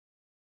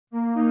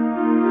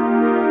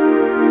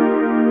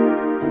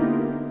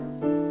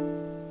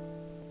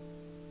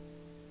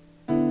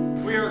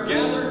We are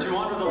gathered to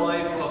honor the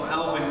life of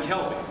Alvin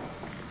Kelby.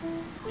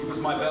 He was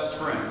my best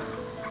friend.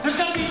 There's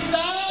got to be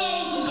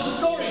thousands of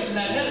stories in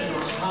that head of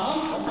yours,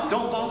 Tom.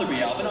 Don't bother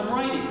me, Alvin. I'm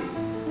writing.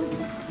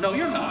 No,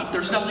 you're not.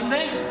 There's nothing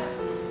there.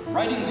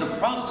 Writing's a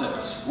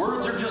process.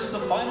 Words are just the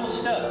final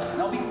step.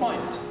 Now be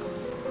quiet.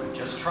 I'm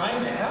just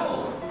trying to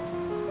help.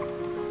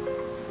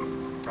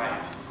 Right.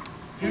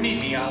 If you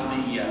need me, I'll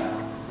be,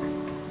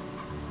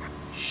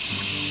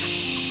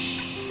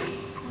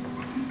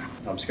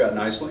 I'm Scott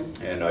Nicely,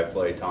 and I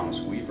play Thomas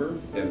Weaver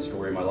in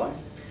Story of My Life.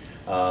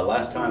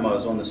 Last time I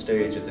was on the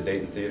stage at the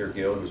Dayton Theater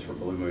Guild was for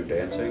Blue Moon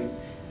Dancing.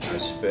 I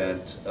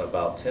spent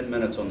about 10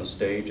 minutes on the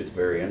stage at the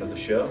very end of the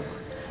show.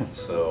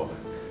 So,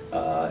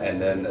 and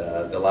then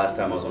the last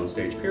time I was on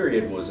stage,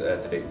 period, was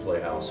at the Dayton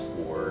Playhouse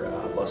for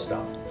Bus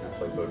Stop. I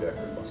played Bo Decker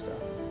in Bus Stop.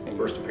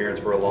 First appearance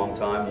for a long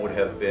time would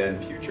have been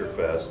Future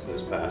Fest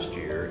this past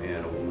year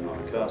in A Woman on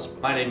a Cusp.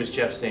 My name is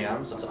Jeff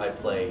Sams. I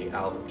play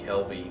Alvin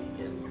Kelby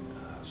in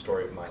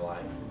Story of My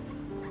Life.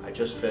 I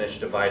just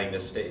finished dividing the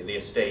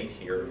estate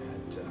here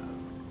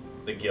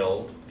at the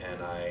Guild,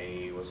 and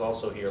I was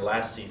also here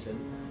last season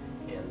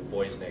in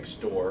Boys Next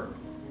Door.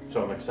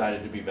 So I'm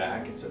excited to be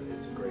back. It's a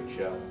great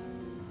show.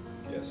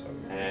 Yes,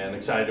 and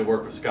excited to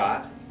work with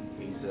Scott.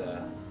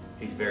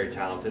 He's very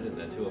talented, and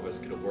the two of us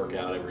get to work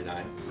out every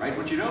night. Write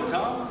what you know,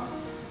 Tom.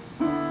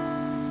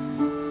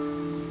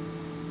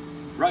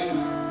 Write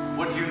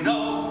what you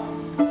know.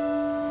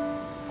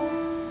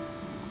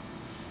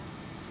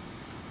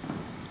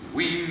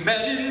 We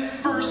met in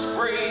first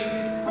grade.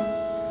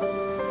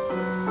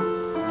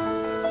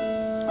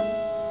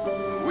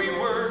 We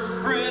were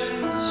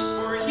friends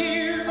for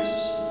years.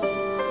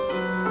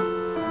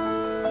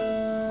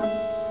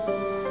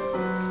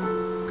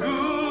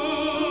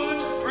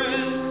 Good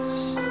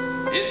friends,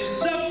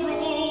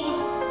 inseparable.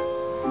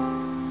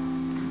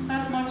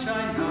 That much I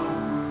know.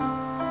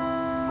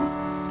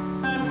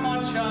 That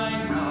much I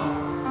know.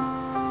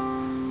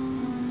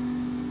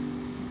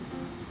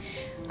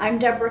 I'm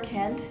Deborah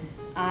Kent.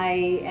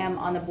 I am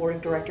on the board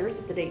of directors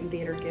at the Dayton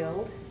Theater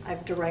Guild.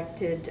 I've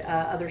directed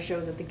other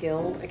shows at the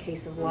Guild, A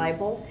Case of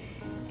Libel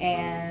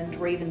and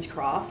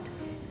Ravenscroft.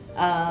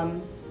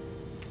 I'm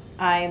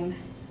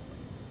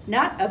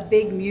not a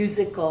big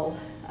musical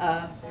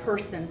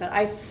person, but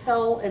I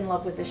fell in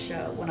love with the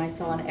show when I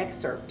saw an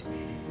excerpt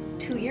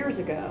 2 years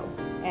ago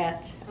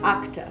at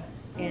OCTA,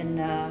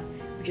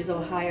 which is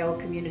Ohio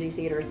Community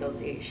Theater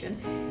Association,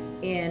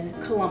 in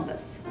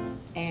Columbus.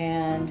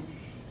 And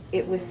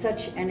it was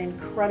such an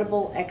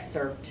incredible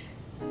excerpt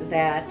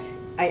that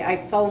I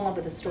fell in love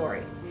with the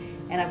story,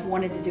 and I've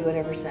wanted to do it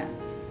ever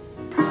since.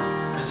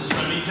 Mrs.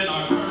 Remington,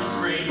 our first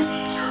grade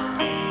teacher,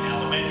 made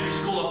elementary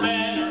school a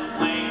better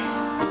place.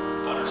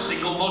 But her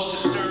single most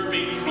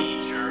disturbing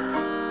feature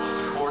was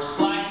the coarse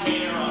black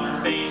hair on her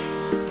face.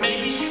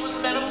 Maybe she was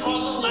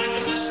menopausal, lack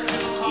of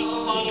estrogen, cause a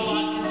lot of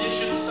odd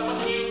conditions so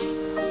acute.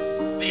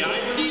 The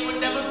irony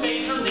would never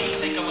faze her,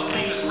 namesake of a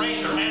famous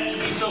razor, and to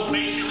be so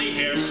facially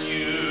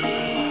hirsute.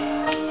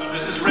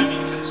 Mrs.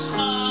 Remington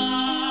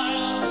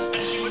smiled,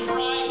 and she would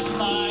brighten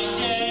my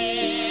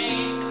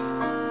day.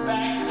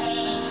 Back then,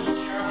 a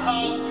teacher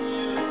hugged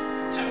you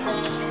to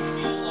make you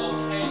feel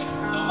okay.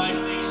 Though my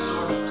face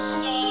sort of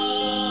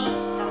stung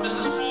from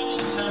Mrs.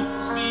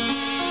 Remington's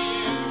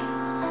beard.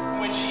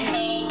 When she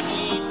held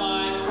me,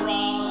 my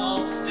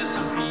problems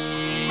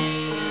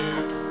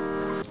disappeared.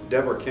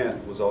 Deborah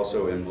Kent was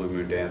also in Blue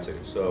Moon Dancing,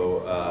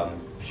 so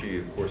she,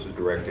 of course, is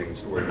directing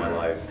Story of My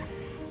Life.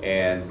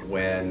 And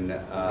when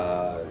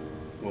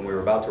we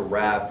were about to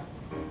wrap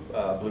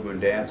Blue Moon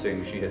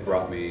Dancing, she had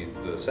brought me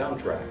the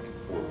soundtrack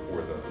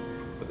for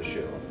the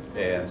show.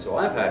 And so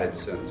I've had it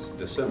since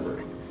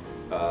December.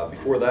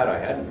 Before that, I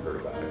hadn't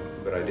heard about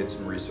it, but I did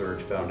some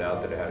research, found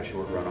out that it had a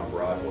short run on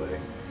Broadway,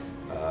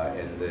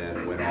 and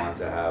then went on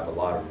to have a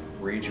lot of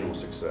regional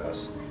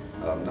success.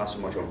 Not so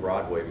much on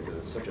Broadway because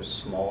it's such a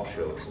small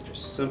show, it's such a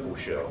simple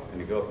show,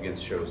 and you go up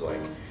against shows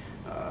like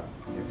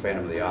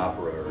Phantom of the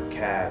Opera or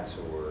Cats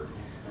or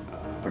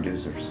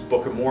Producers.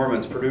 Book of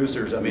Mormon's,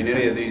 Producers. I mean,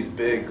 any of these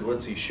big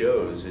glitzy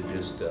shows, it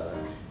just it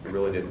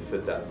really didn't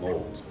fit that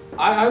mold.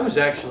 I was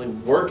actually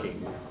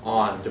working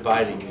on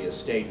dividing the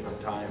estate at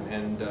the time,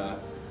 and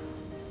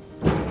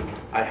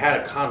I had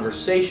a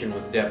conversation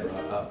with Deborah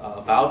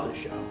about the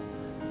show,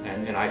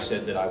 and I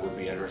said that I would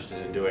be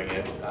interested in doing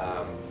it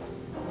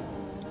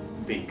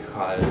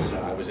because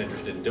I was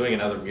interested in doing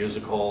another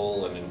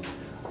musical, and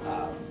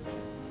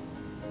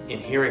in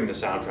hearing the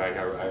soundtrack,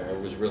 I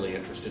was really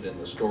interested in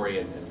the story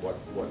and what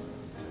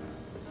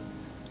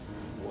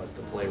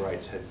the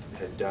playwrights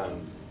had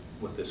done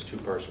with this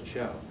two-person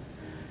show.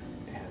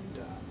 And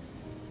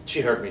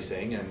she heard me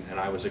sing, and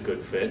I was a good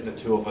fit, and the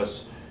two of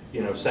us,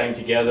 sang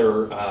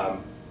together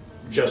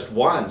just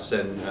once,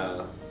 and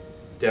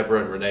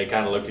Deborah and Renee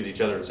kind of looked at each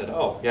other and said,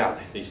 "Oh, yeah,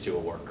 these two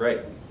will work great."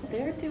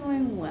 They're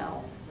doing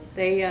well.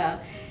 They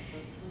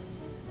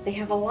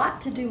have a lot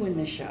to do in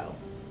the show.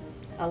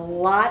 A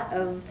lot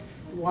of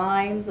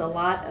lines, a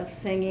lot of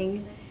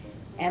singing,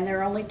 and there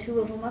are only 2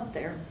 of them up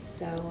there.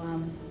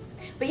 So,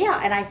 but yeah,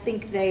 and I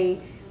think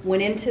they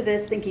went into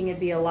this thinking it'd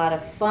be a lot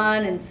of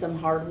fun and some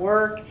hard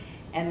work,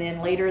 and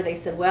then later they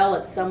said, well,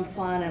 it's some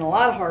fun and a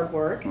lot of hard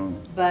work,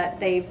 but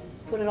they've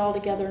put it all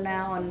together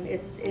now, and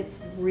it's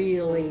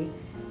really,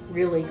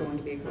 really going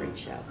to be a great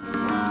show.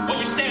 When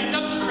we stand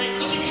up straight,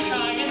 looking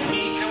shy and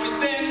meek. Can we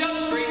stand up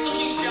straight,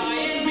 looking shy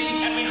and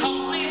meek? Can we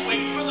humbly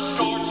wait for the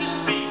store to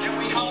speak? Can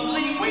we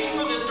humbly wait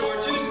for the store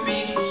to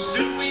speak?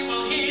 Soon we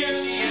will hear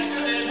the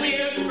answer that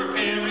we're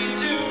preparing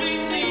to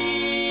receive.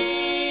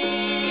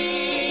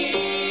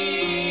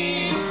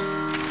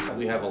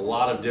 We have a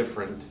lot of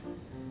different,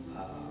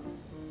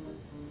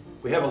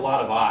 we have a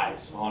lot of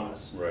eyes on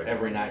us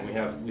every night. We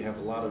have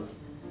a lot of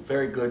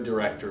very good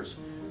directors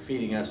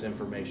feeding us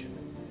information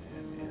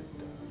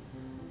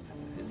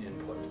and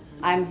input.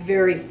 I'm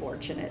very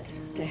fortunate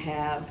to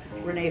have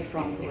Renee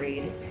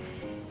Franck-Reed.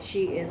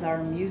 She is our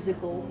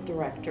musical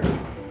director.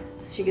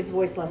 She gives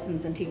voice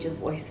lessons and teaches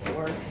voice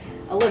for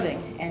a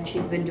living, and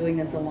she's been doing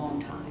this a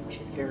long time.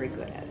 She's very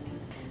good at it.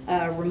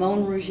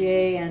 Ramon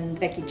Rougier and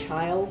Becky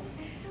Childs,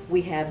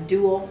 we have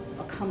dual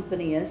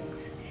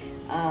accompanists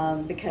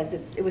because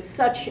it was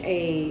such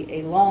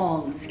a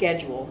long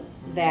schedule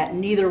that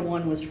neither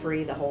one was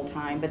free the whole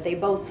time, but they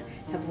both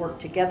have worked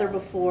together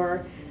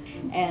before,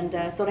 and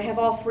so to have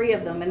all 3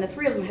 of them, and the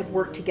 3 of them have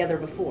worked together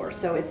before,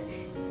 so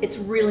it's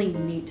really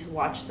neat to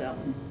watch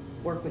them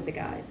work with the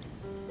guys.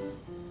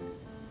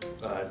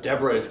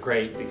 Deborah is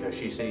great because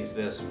she sees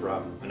this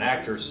from an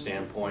actor's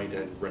standpoint,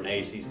 and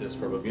Renee sees this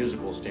from a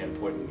musical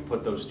standpoint, and we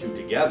put those 2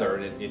 together,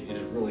 and it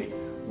has really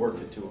worked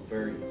into a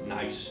very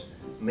nice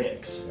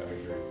mix.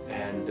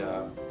 And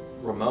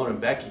Ramon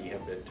and Becky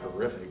have been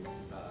terrific.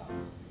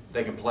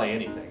 They can play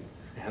anything,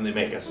 and they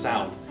make us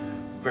sound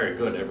very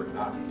good every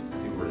night. I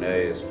think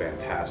Renee is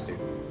fantastic.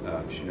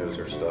 She knows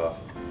her stuff.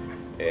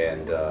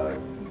 And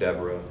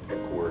Deborah,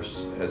 of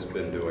course, has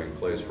been doing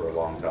plays for a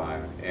long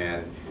time.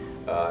 And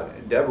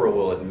Deborah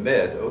will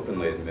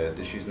openly admit,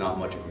 that she's not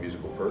much of a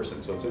musical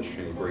person. So it's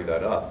interesting you bring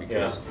that up,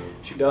 because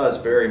she does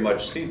very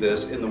much see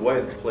this in the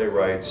way that the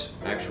playwrights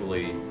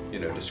actually,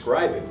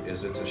 describe it,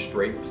 is it's a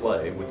straight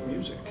play with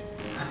music.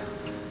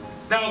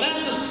 Now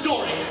that's a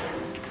story.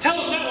 Tell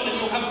them that one and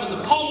you'll have it in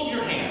the palm of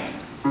your hand.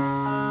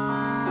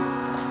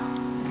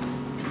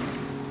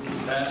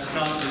 That's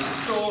not the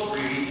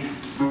story.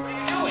 What are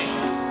you doing?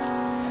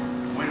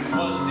 When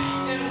was the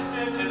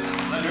instant it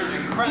splintered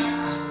and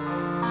cracked?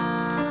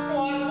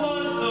 What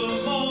was the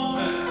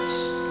moment?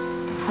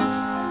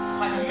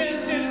 I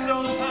missed it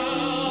somehow.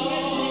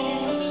 You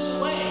threw this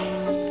away.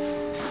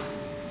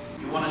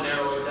 You want to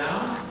narrow it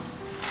down?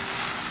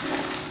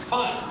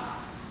 Fine.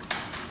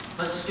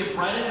 Let's skip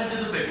right ahead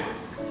to the big one.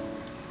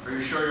 Are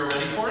you sure you're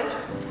ready for it?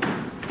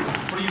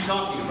 What are you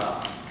talking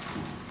about?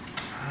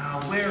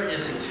 Where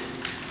is it?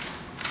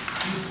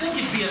 You'd think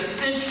it'd be a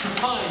cinch to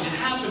find. It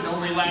happened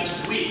only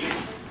last week.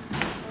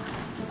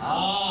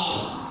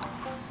 Ah,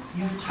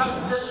 you've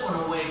tucked this one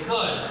away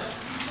good.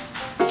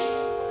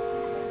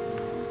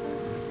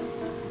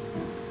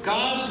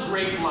 God's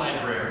Great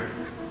Library,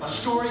 a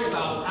story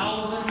about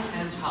Alvin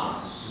and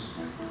Thomas.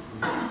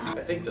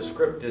 I think the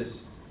script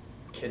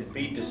can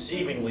be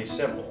deceivingly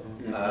simple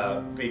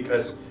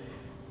because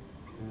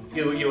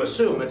you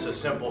assume it's a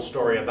simple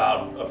story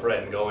about a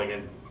friend going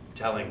and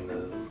telling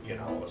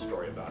a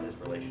story about his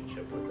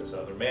relationship with this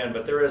other man,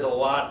 but there is a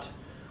lot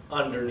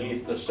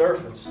underneath the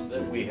surface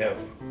that we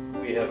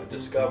have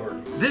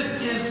discovered.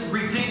 This is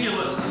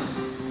ridiculous.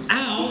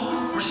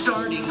 Al, we're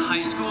starting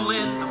high school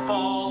in the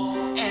fall,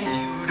 and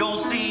you don't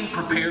seem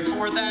prepared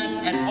for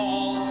that at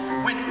all.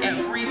 When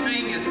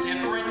everything is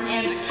different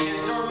and the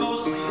kids are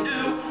mostly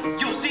new,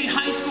 you'll see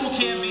high school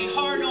can be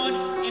hard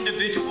on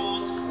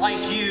individuals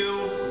like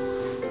you.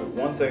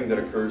 One thing that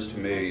occurs to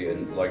me,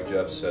 and like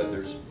Jeff said,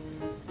 there's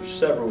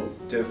several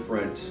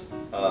different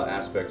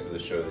aspects of the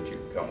show that you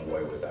can come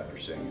away with after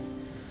seeing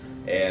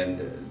it. And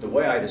the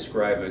way I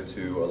describe it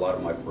to a lot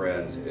of my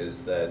friends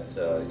is that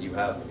you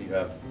have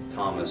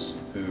Thomas,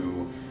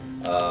 who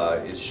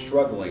is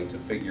struggling to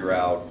figure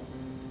out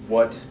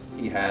what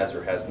he has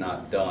or has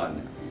not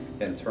done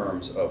in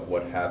terms of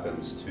what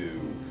happens to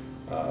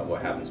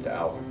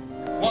Alvin.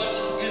 What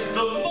is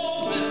the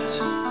moment?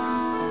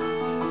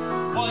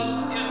 What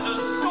is the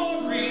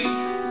story?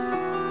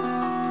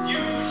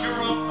 Use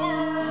your own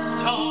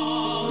words,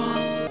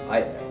 Tom.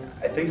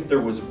 I think if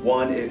there was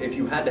one, if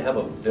you had to have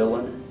a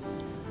villain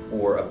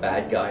or a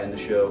bad guy in the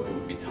show, it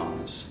would be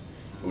Thomas.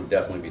 It would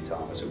definitely be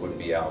Thomas. It wouldn't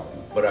be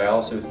Alvin. But I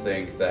also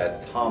think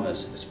that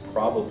Thomas is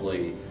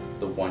probably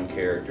the one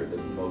character that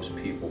most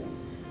people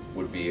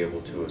would be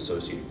able to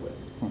associate with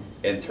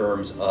in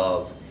terms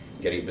of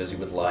getting busy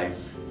with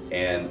life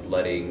and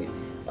letting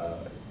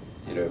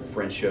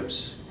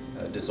friendships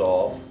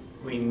dissolve.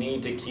 We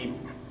need to keep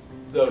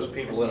those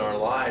people in our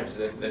lives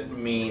that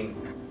mean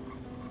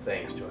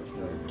things to us.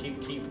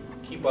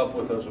 Keep up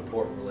with those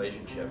important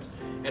relationships.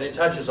 And it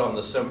touches on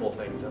the simple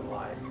things in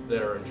life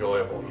that are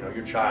enjoyable.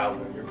 Your child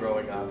when you're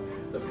growing up,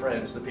 the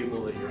friends, the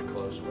people that you're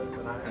close with.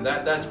 And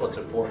that's what's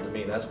important to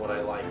me. That's what I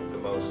like the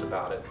most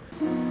about it.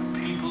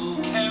 People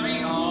can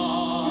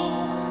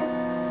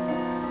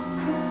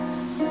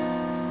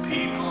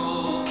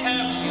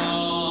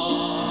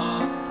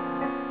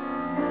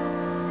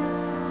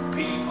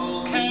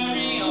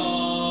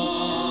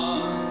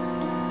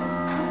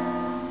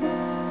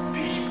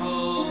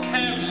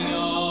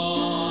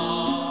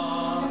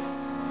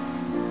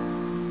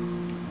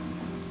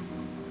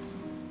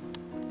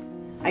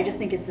I just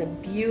think it's a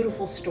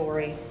beautiful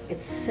story.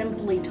 It's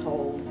simply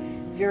told,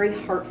 very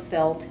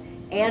heartfelt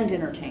and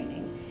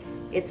entertaining.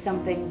 It's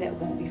something that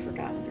won't be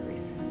forgotten very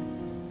soon.